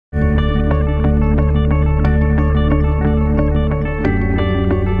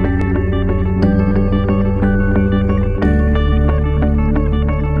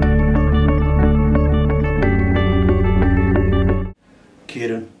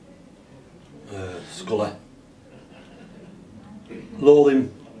Scully. Love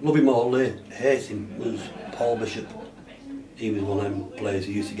him or hate him was Paul Bishop. He was one of them players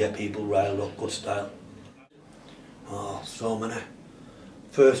who used to get people riled up, good style. Oh, so many.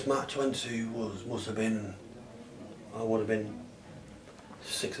 First match I went to must have been, I would have been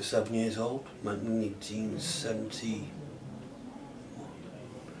 6 or 7 years old, 1971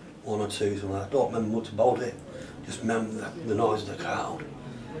 or 2, something like that. I don't remember much about it, just remember the noise of the crowd.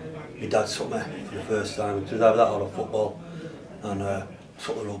 My dad took me for the first time, it was either that or football, and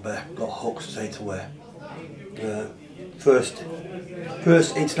took the rugby, got hooked straight away. First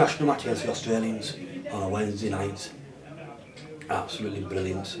international match against the Australians on a Wednesday night. Absolutely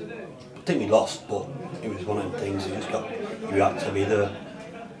brilliant. I think we lost, but it was one of them things you had to be there.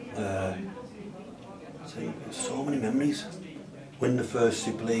 So many memories. Win the first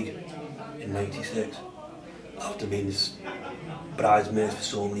Super League in '96 after being this bridesmaid for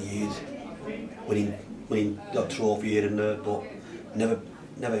so many years, winning that trophy here and there, but never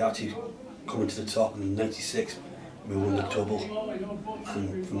actually coming to the top. In '96 we won the treble,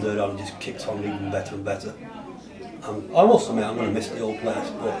 and from there on it just kicked on even better and better. I must admit I'm going to miss the old place,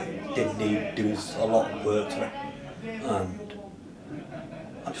 but it did need doing a lot of work to it, and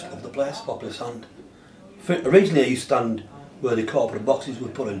I just love the place, Popular Sand. Originally I used to stand where the corporate boxes were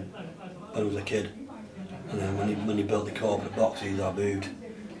put in when I was a kid, and then when he built the corporate boxes I moved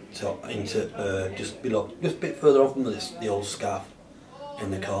into just a bit further on from the old scarf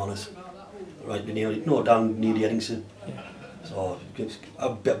in the corners, right down near the Eddington. So I had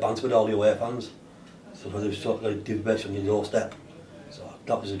a bit of banter with all the away fans. So they were sort of do the best on your doorstep. So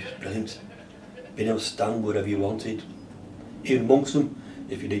that was just brilliant. Being able to stand wherever you wanted, even amongst them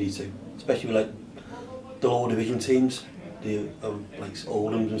if you needed to. Especially with like the lower division teams, the like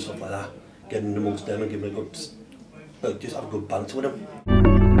Oldhams and stuff like that. Getting amongst them and giving a good, just have a good banter with them.